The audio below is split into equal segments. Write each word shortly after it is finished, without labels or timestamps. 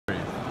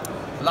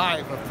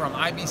live from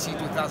IBC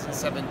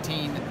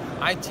 2017.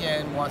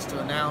 ITN wants to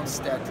announce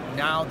that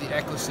now the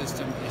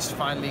ecosystem is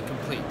finally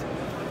complete.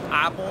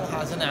 Apple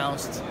has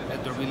announced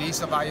the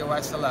release of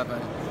iOS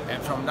 11,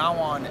 and from now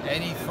on,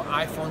 any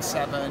iPhone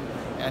 7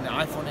 and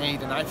iPhone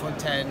 8 and iPhone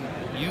 10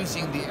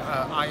 using the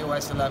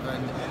iOS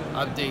 11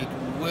 update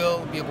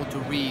will be able to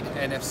read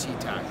NFC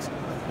tags.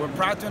 We're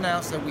proud to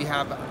announce that we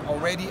have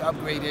already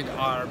upgraded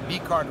our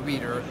BCARD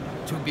Reader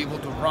to be able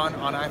to run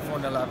on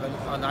iPhone 11,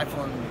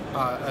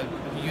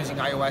 using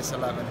iOS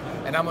 11.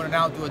 And I'm going to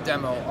now do a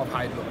demo of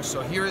how it looks.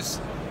 So here's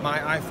my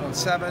iPhone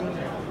 7,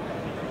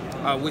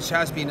 which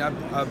has been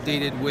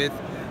updated with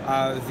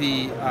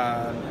the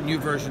new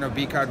version of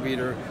BCARD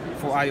Reader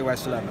for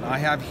iOS 11. I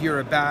have here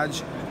a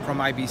badge from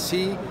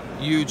IBC.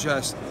 You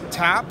just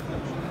tap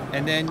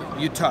and then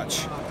you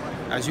touch.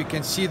 As you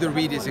can see, the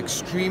read is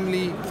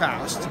extremely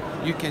fast.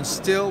 You can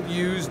still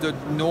use the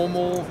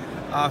normal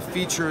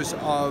features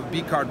of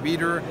BCARD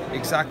Reader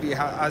exactly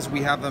as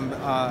we have them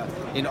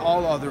in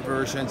all other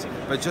versions.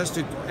 But just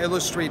to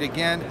illustrate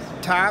again,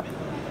 tap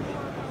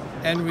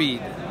and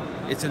read.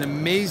 It's an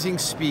amazing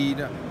speed,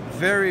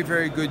 very,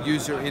 very good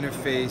user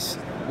interface.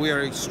 We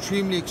are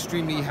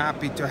extremely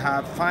happy to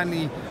have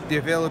finally the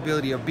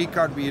availability of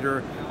BCARD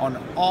Reader on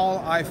all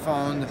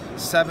iPhone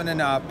 7 and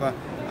up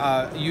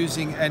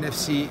using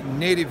NFC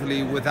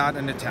natively without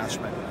an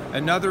attachment.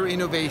 Another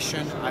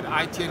innovation at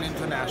ITN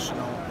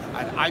International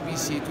at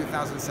IBC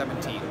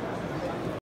 2017.